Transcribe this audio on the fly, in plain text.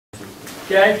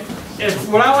Okay?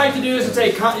 What I like to do is to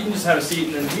take, you can just have a seat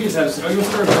and then you can just have a seat. Oh, you want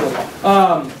to start?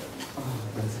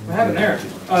 What happened there?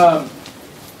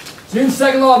 Newton's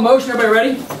second law of motion, everybody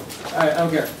ready? Alright, I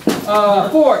don't care.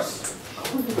 Force.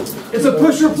 It's a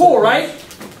push or pull, right?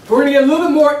 We're going to get a little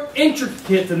bit more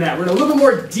intricate than that. We're going to a little bit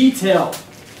more detailed.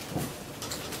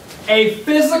 A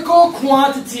physical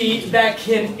quantity that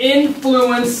can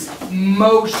influence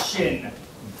motion.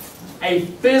 A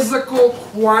physical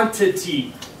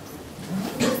quantity.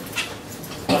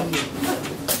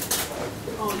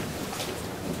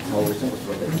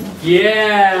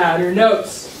 Yeah, your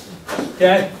notes.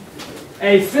 Okay?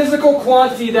 A physical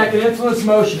quantity that can influence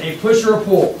motion. A push or a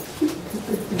pull.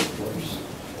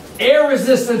 Air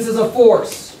resistance is a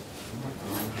force.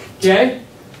 Okay?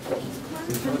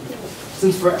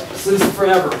 Since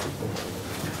forever.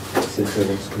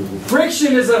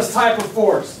 Friction is a type of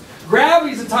force.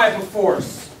 Gravity is a type of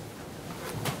force.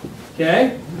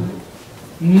 Okay?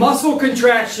 Muscle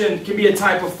contraction can be a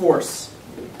type of force.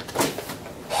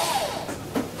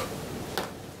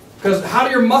 Because how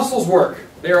do your muscles work?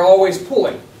 They are always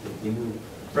pulling.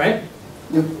 Right?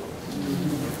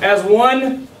 As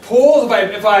one pulls,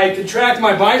 if I contract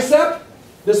my bicep,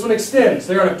 this one extends.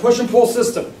 They're in a push and pull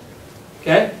system.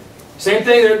 Okay? Same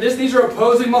thing, these are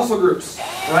opposing muscle groups,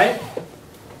 right?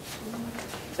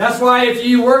 That's why if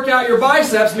you work out your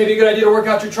biceps, maybe a good idea to work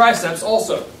out your triceps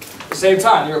also. At the same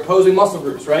time, you're opposing muscle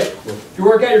groups, right? If you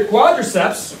work out your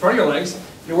quadriceps, in front of your legs,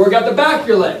 you work out the back of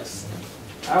your legs.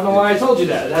 I don't know why I told you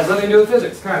that. It has nothing to do with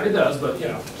physics. Kind of, it does, but you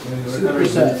know.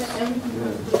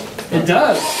 It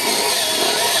does.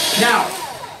 Now.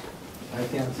 I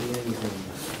can't see anything.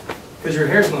 Because your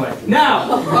hair's in the way.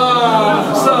 Now,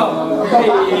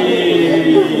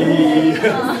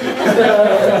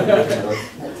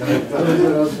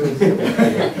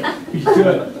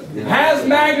 Good. Has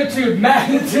magnitude.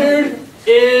 Magnitude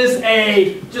is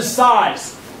just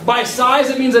size. By size,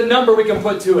 it means a number we can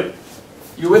put to it.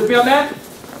 You with me on that?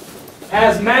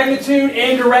 Has magnitude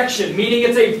and direction, meaning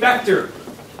it's a vector.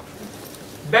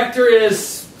 Vector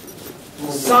is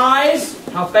size,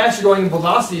 how fast you're going in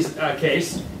velocity's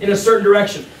case, in a certain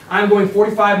direction. I'm going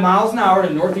 45 miles an hour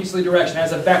in a northeasterly direction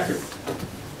as a vector.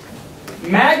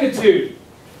 Magnitude.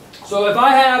 So if I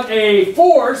have a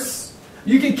force,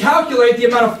 you can calculate the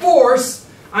amount of force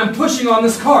I'm pushing on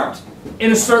this cart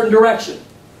in a certain direction.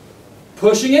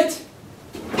 Pushing it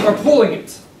or pulling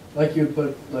it. Like you'd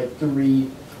put like 3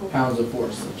 pounds of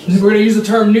force. We're going to use the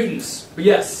term newtons. But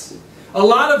yes. A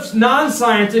lot of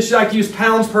non-scientists like to use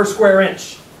pounds per square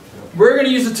inch. We're going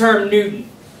to use the term Newton.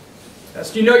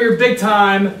 So you know you're big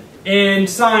time in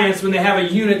science when they have a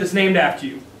unit that's named after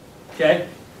you. Okay?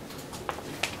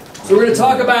 So we're going to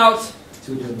talk about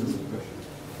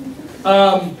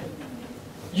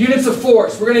units of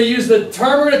force. We're going to use the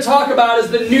term we're going to talk about is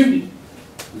the Newton.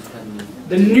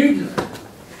 The Newton.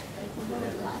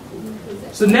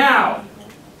 So now.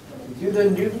 Do the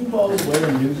Newton balls weigh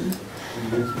a Newton?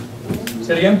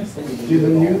 Say it again? Do the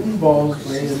Newton balls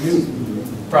weigh a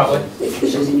Newton? Probably.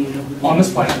 On this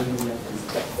planet.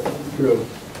 True.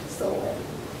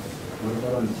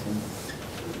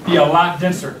 Be a lot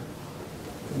denser.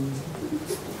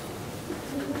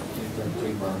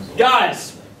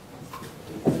 Guys,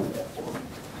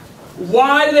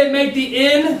 why do they make the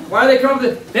in? Why do they come up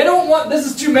with it? They don't want, this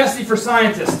is too messy for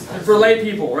scientists and for lay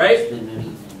people, right?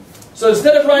 So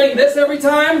instead of writing this every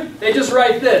time, they just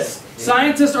write this.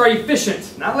 Scientists are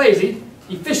efficient, not lazy,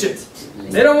 efficient.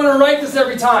 They don't want to write this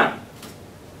every time.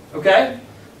 Okay?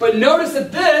 But notice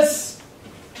that this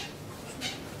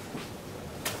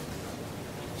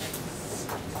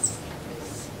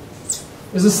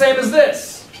is the same as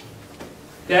this.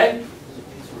 Okay?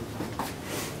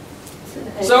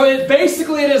 So it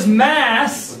is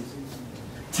mass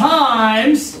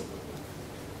times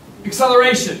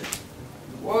acceleration.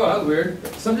 Whoa, that was weird.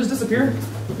 Something just disappeared?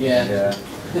 Yeah.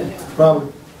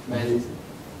 Probably.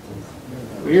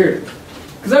 Weird.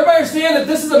 Because everybody understand that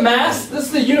this is a mass? This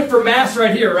is the unit for mass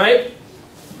right here, right?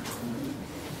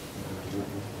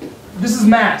 This is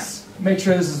mass. Make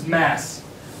sure this is mass.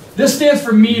 This stands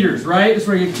for meters, right? This is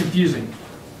where you get confusing.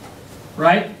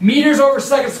 Right? Meters over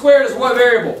second squared is what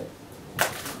variable?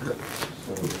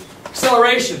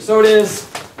 Acceleration. So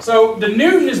the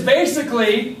Newton is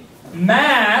basically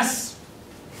mass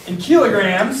in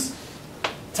kilograms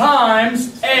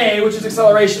times A, which is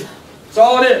acceleration. That's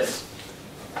all it is.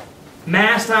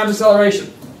 Mass times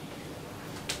acceleration.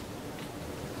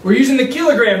 We're using the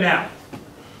kilogram now.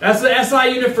 That's the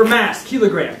SI unit for mass,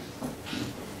 kilogram.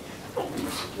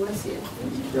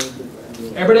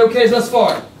 Everybody okay thus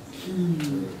far?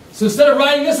 So instead of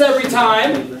writing this every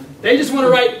time, they just want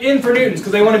to write in for newtons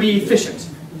because they want to be efficient.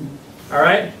 All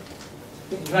right?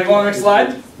 Can I go on the next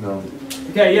slide? No.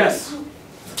 Okay, yes.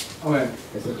 Okay, I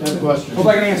have a question. Hope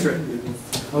I can answer it.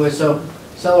 Okay, so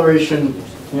acceleration,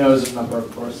 is a number,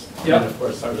 of course. Yeah. And of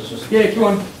course, I was just. Yeah, keep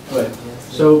on. Okay,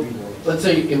 so let's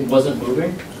say it wasn't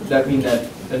moving. Would that mean that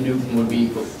a Newton would be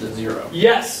equal to 0?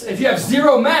 Yes. If you have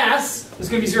 0 mass, it's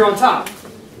going to be 0 on top.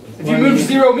 If you move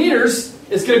 0 meters,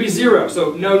 it's going to be 0.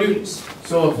 So no newtons.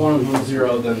 So if one of them is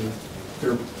 0, then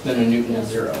a Newton is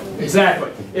 0.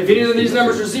 Exactly. If any of these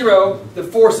numbers are 0, the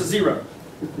force is 0.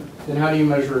 Then how do you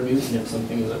measure a Newton if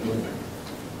something isn't moving?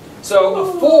 So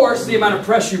a force is the amount of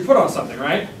pressure you put on something,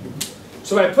 right?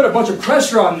 So if I put a bunch of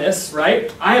pressure on this,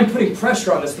 right? I am putting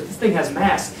pressure on this, but this thing has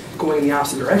mass going in the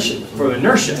opposite direction for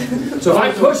inertia. So if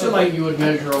I push it like you would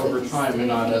measure over time and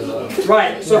not as a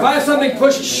right. So if I have something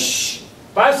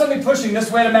if I have something pushing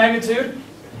this way in a magnitude,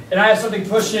 and I have something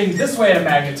pushing this way in a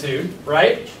magnitude,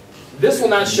 right? This will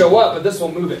not show up, but this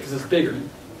will move it because it's bigger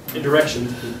in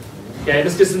direction. Okay,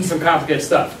 this gets into some complicated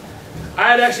stuff. I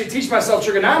had to actually teach myself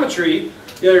trigonometry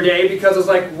the other day because I was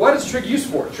like, what is trig used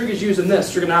for? Trig is used in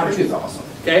this. Trigonometry is awesome.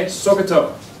 Okay,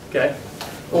 SOHCAHTOA. Okay,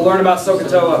 we'll learn about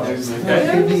SOHCAHTOA. Okay,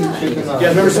 you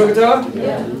guys remember SOHCAHTOA?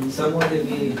 Yeah. Someone could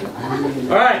be.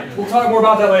 All right, we'll talk more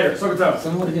about that later. SOHCAHTOA.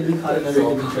 Someone could be caught in a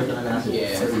trigonometry. Yeah.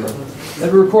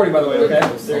 Every recording, by the way. Okay,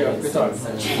 there you go. Good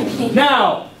talk.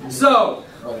 Now, so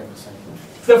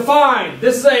define.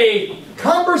 This is a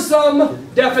cumbersome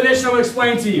definition I'm going to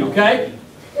explain to you. Okay,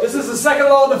 this is the second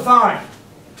law of define.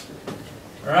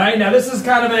 All right, now this is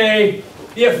kind of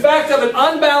the effect of an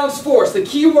unbalanced force. The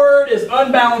key word is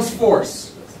unbalanced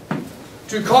force.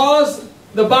 To cause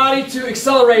the body to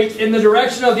accelerate in the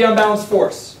direction of the unbalanced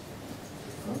force.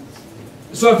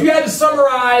 So if you had to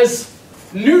summarize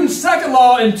Newton's second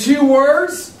law in 2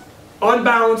 words,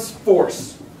 unbalanced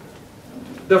force.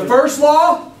 The first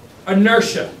law,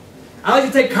 inertia. I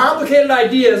like to take complicated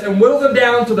ideas and whittle them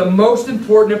down to the most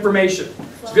important information.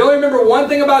 So if you only remember one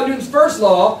thing about Newton's first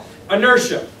law,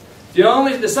 inertia.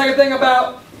 The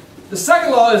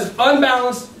second law is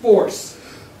unbalanced force.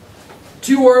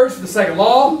 2 words for the second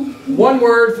law, 1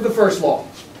 word for the first law.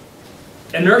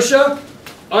 Inertia,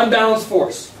 unbalanced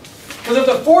force. Because if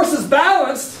the force is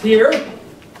balanced here,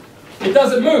 it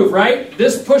doesn't move, right?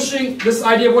 This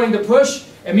idea of wanting to push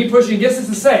and me pushing against is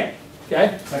the same.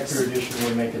 Okay? Vector addition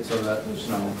would make it so that there's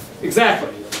no.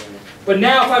 Exactly. But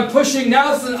now if I'm pushing,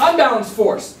 now this is an unbalanced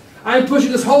force. I'm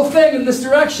pushing this whole thing in this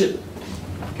direction.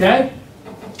 Okay?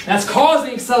 That's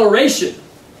causing acceleration.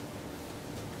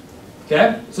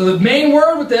 Okay? So the main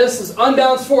word with this is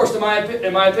unbalanced force in my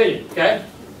opinion. Okay?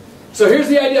 So here's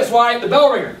the idea. That's why the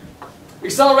bell ringer.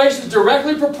 Acceleration is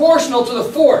directly proportional to the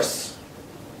force.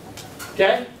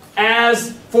 Okay?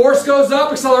 As force goes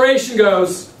up, acceleration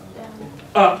goes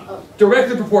up.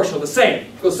 Directly proportional. The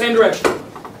same. Goes the same direction.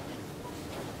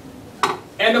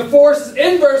 And the force is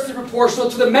inversely proportional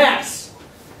to the mass.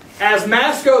 As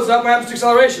mass goes up, what happens to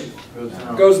acceleration?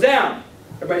 Goes down.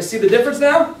 Everybody see the difference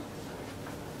now?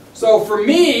 So for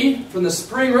me, from the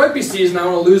spring rugby season, I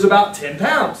want to lose about 10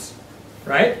 pounds.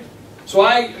 Right? So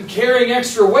I am carrying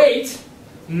extra weight,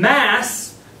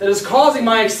 mass, that is causing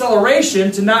my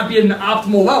acceleration to not be at an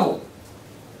optimal level.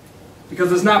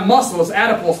 Because it's not muscle, it's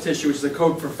adipose tissue, which is a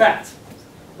code for fat.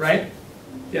 Right?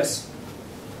 Yes?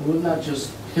 Wouldn't that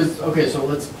just... Okay, so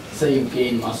let's say you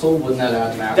gain muscle, wouldn't that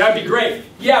add mass? That would be great.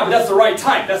 Yeah, but that's the right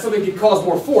type. That's something that can cause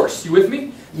more force. You with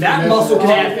me? That muscle can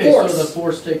add force. So the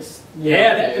force takes...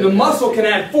 The muscle can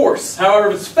add force.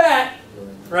 However, if it's fat,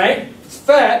 right? It's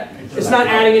fat, it's not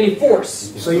adding any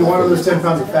force. So you want to lose 10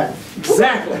 pounds of fat?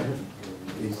 Exactly.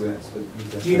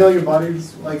 Do you know your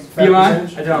body's like fat BMI?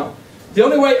 percentage? I don't. The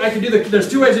only way I can do there's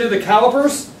 2 ways to do the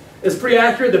calipers. It's pretty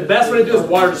accurate. The best way to do is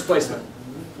water displacement.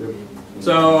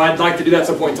 So I'd like to do that at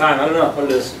some point in time. I don't know what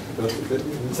it is.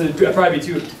 So it'd probably be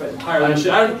too higher than I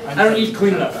should. I don't eat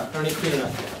clean enough. I don't eat clean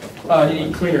enough. I need to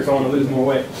eat cleaner if I want to lose more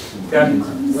weight. Okay?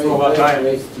 It's all about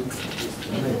diet.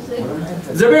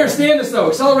 Does everybody understand this though?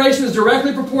 Acceleration is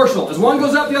directly proportional. As one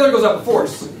goes up, the other goes up with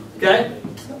force. Okay?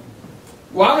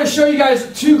 Well, I'm going to show you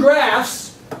guys 2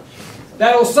 graphs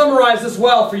that will summarize this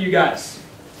well for you guys.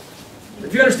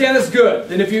 If you understand this, good.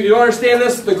 Then if you don't understand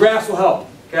this, the graphs will help.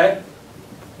 Okay?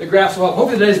 The graphs will help.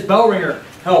 Hopefully today's bell ringer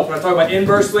help when I talk about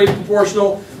inversely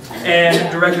proportional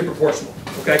and directly proportional.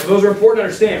 Okay? Because those are important to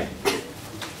understand.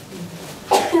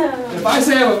 If I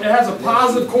say it has a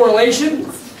positive correlation,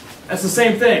 that's the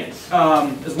same thing.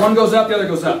 As one goes up, the other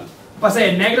goes up. If I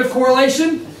say a negative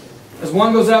correlation, as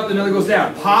one goes up, the other goes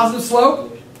down. Positive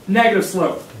slope, negative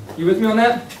slope. You with me on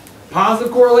that?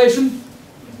 Positive correlation,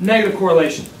 negative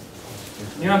correlation.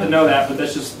 You don't have to know that, but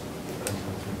that's just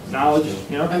knowledge,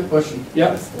 you know? I have a question.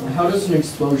 Yep. How does an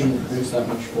explosion produce that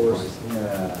much force?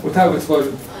 What type of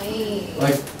explosion?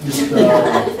 Like just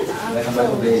Like a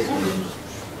microwave.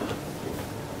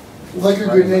 Like a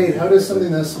grenade, how does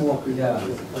something that small? Yeah.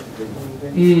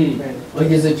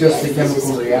 like is it just the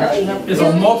chemical reaction? It's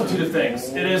a multitude of things.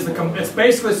 It is it's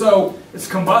basically, so it's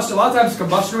combustion. A lot of times it's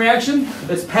combustion reaction.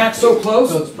 It's packed so close.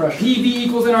 So it's pressure. PV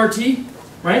equals nRT,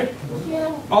 right?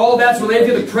 All of that's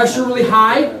related to the pressure really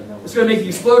high. It's going to make the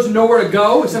explosion know where to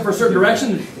go, except for a certain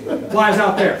direction. It flies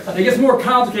out there. It gets more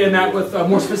complicated than that with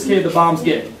more sophisticated the bombs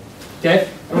get. Okay?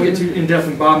 I don't get too in-depth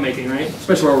in bomb making, right?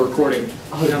 Especially while we're recording. You know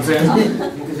what I'm saying?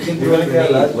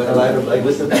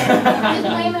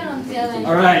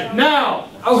 All right. Now,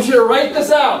 I want you to write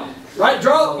this out. Right?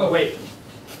 Draw. Oh, wait.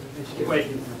 Wait.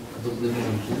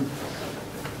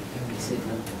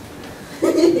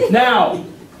 Now,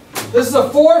 this is a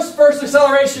force versus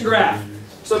acceleration graph.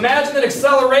 So imagine that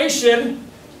acceleration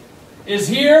is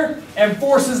here and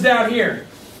force is down here.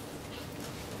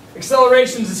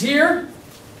 Accelerations is here,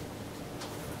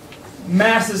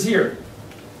 mass is here.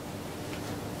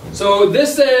 So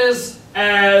this is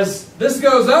as this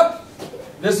goes up,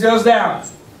 this goes down.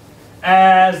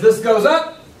 As this goes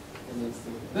up,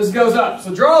 this goes up.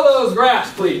 So draw those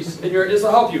graphs, please. And this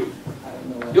will help you.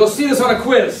 You'll see this on a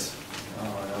quiz.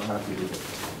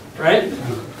 Right?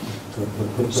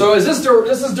 So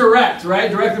this is direct,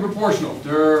 right? Directly proportional.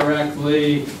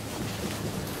 Directly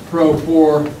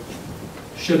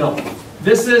proportional.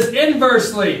 This is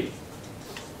inversely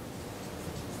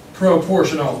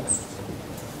proportional.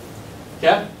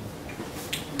 Yeah?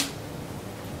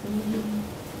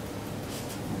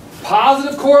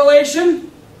 Positive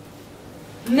correlation,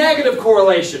 negative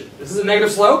correlation. This is a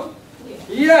negative slope?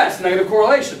 Yes, negative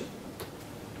correlation.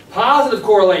 Positive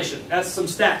correlation. That's some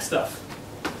stat stuff,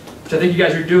 which I think you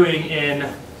guys are doing in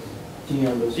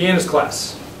Deanna's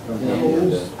class.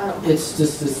 It's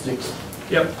statistics.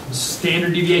 Yep,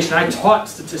 standard deviation. I taught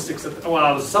statistics when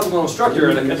I was a supplemental instructor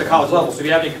at the college level. So if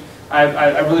you have any,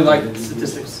 I really like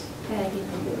statistics.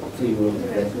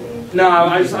 No,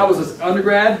 I was an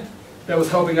undergrad that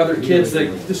was helping other kids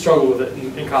that struggle with it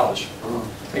in college.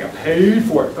 I got paid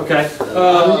for it. Okay.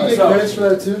 You get credits for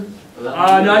that too? No,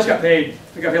 I just got paid.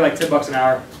 I got paid like $10 an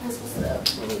hour,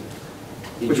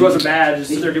 which wasn't bad. Just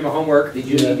sit there and do my homework. Did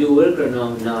you do work or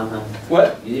no? No, huh?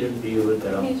 What? You didn't do your work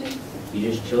at all. You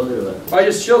just chilled or what? I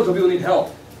just chilled until people need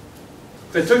help.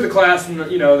 So I took the class, and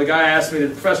the guy asked me, the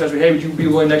professor asked me, "Hey, would you be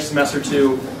willing next semester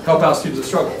to help out students that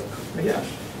struggle?" Like, yeah.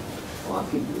 Oh, I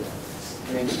can do that.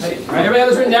 All right, everybody have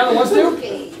this written down that wants to?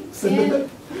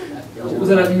 Was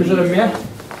that a meh?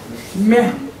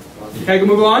 Meh. Can I go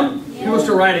move on? People are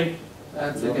still writing.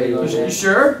 That's okay. You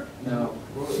sure? No.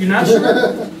 You're not sure?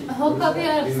 A whole copy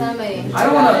of somebody. I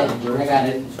don't want to. I got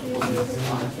it.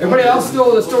 Everybody else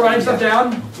still writing stuff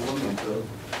down?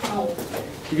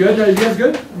 You good? You guys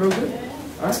good? Everybody good?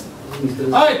 All right.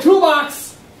 All right,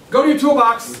 toolbox. Go to your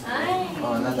toolbox.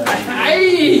 Oh, not that.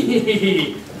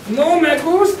 Ay, no me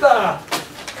gusta.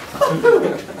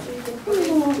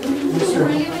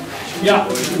 Yeah.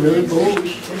 Really cool. We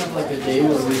should have like a day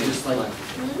where we just like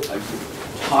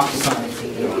talk science.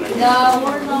 No,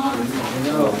 we're not.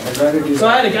 So I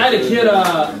had a kid,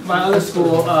 my other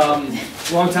school, a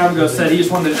long time ago said he just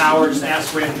wanted an hour just to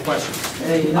ask random questions.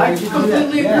 I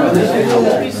completely agree with this. It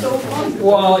would be so fun.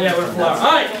 Well, yeah, we're an hour.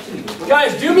 All right,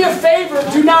 guys, do me a favor.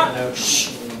 Do not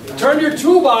turn to your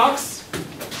toolbox.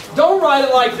 Don't write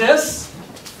it like this.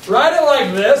 Write it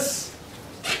like this.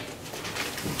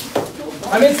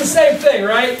 I mean, it's the same thing,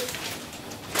 right?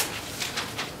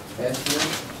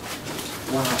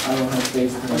 Wow, I don't have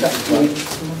faith in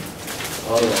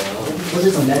What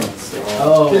is net?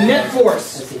 Oh. The net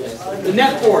force. The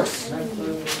net force.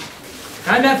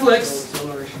 Not Netflix.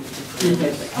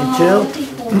 Chill?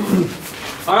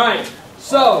 All right,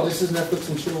 so. This is Netflix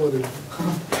and chill with it.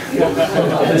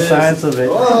 The science of it.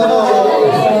 What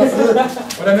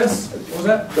I miss? What was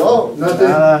that? Oh, nothing.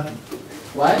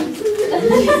 What? I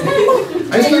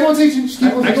just keep on teaching. Just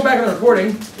keep on I go teaching. back on the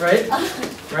recording, right?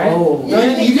 Right? Oh. No,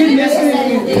 you didn't miss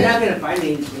anything. You're not gonna find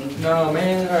anything. No,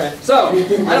 man. All right. So, I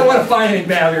don't want to find anything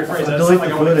bad with your phrase. That sounds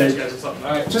like I want to catch you guys or something.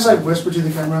 All right. Just like whisper to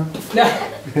the camera.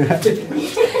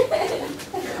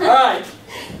 All right.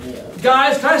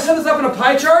 Guys, can I set this up in a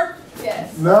pie chart?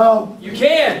 Yes. No. You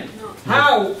can.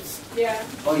 How? Yeah.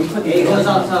 Oh, you put A goes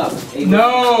on top. A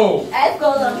No. F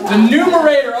goes on The top.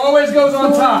 numerator always goes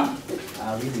on top.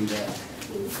 We do that.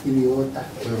 Idiota.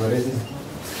 What is it?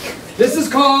 This is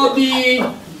called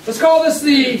let's call this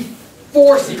the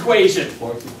force equation,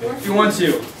 if you want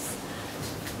to.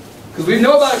 Because we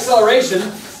know about acceleration.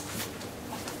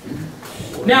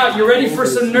 Now, you ready for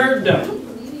some nerddom?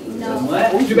 No.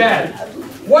 What? Too bad.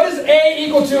 What is A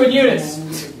equal to in units?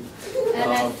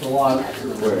 It's a lot.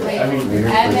 Wait. I mean,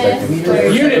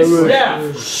 MS. Units, yeah.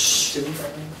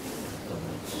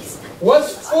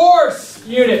 What's force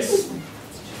units?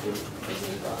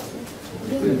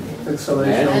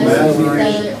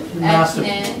 Acceleration.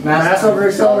 Mass Over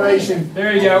acceleration.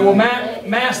 There you go. Well,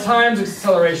 mass times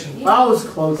acceleration. That was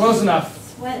close. Close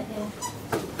enough. What?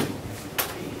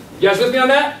 You guys with me on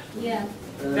that? Yeah.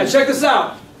 Now check this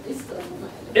out.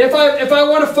 If I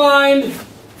want to find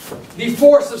the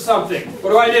force of something,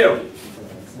 what do?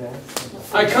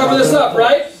 I cover this up,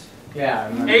 right? yeah. I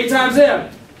remember. A times M.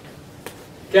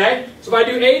 Okay? So if I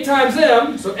do A times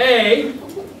M, so A,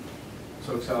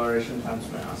 So acceleration times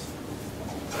mass.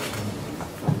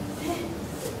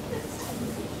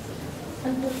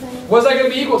 what's that going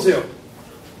to be equal to?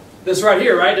 This right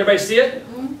here, right? Everybody see it?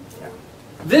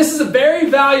 This is very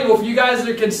valuable for you guys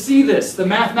that can see this, the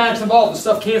mathematics involved, the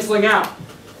stuff canceling out.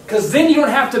 Because then you don't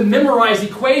have to memorize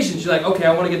equations. You're like, okay,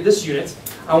 I want to get this unit.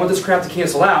 I want this crap to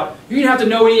cancel out. You don't have to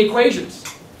know any equations.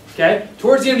 Okay?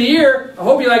 Towards the end of the year, I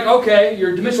hope you're like, okay,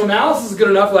 your dimensional analysis is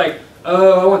good enough, like,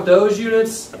 oh, I want those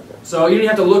units. So you don't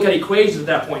have to look at equations at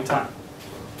that point in time.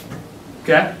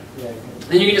 Okay?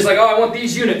 Then you can just like, oh, I want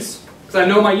these units. Because I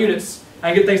know my units.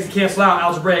 I can get things to cancel out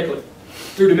algebraically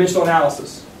through dimensional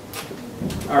analysis.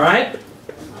 Alright?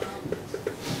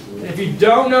 If you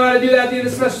don't know how to do that at the end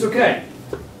of the semester, it's okay.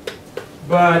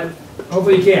 But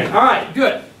hopefully you can. Alright,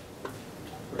 good.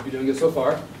 You're doing good so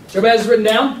far. Everybody has this written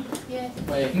down? Yeah.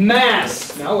 Wait.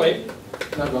 Mass. Now wait.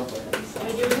 No, go for it.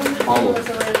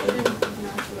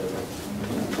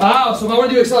 Oh, so if I want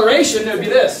to do acceleration, it would be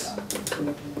this.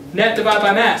 Net divided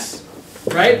by mass.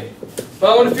 Right? If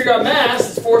I want to figure out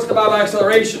mass, it's force divided by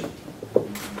acceleration.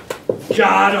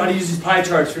 Gotta know how to use these pie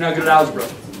charts if you're not good at algebra.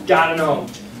 Gotta know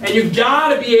them. And you've got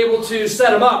to be able to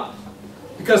set them up.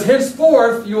 Because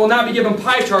henceforth, you will not be given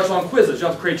pie charts on quizzes. You'll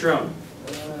have to create your own.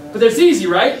 But that's easy,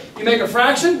 right? You make a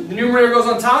fraction, the numerator goes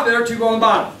on top, the other two go on the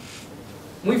bottom.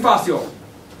 Muy fácil.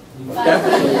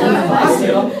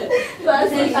 Fácil.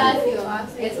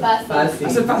 It's fácil. I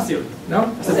said fácil.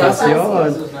 No? I said Fácil fácil.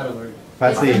 o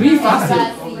fácil? Muy fácil.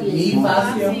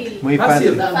 Muy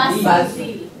Fácil.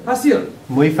 fácil. Fácil.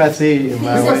 Muy fácil.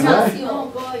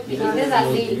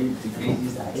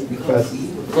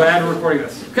 Glad we're recording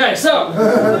this. Okay, so.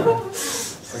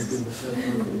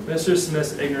 Mr.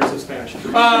 Smith's ignorance of Spanish.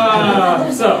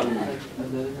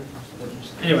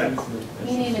 Anyway.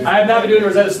 I have not been doing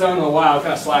Rosetta Stone in a while. I've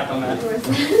kind of slacked on that.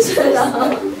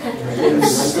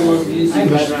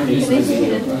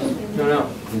 No.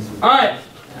 Alright.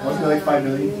 Wasn't it like 5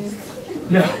 million?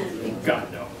 No. God,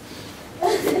 no.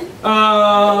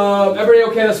 Everybody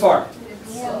okay thus far?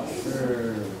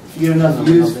 You get enough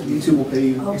views, YouTube will pay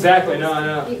you. Exactly, no, I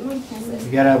know.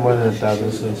 You gotta have more than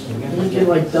 1,000 cents. You get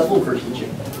like double for teaching.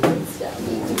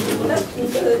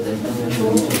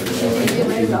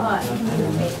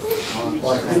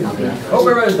 Hope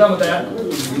everybody's done with that.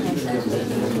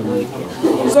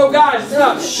 So guys, listen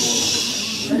up.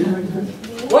 Shh.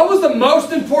 What was the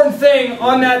most important thing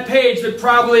on that page that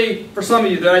probably, for some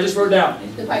of you, that I just wrote down?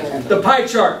 The pie chart. The pie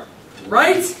chart.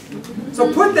 Right?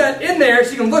 So put that in there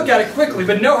so you can look at it quickly,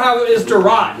 but know how it is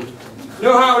derived.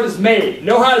 Know how it is made.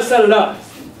 Know how to set it up.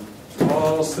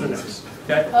 All synonyms.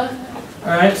 Okay?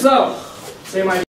 Alright, so, same idea.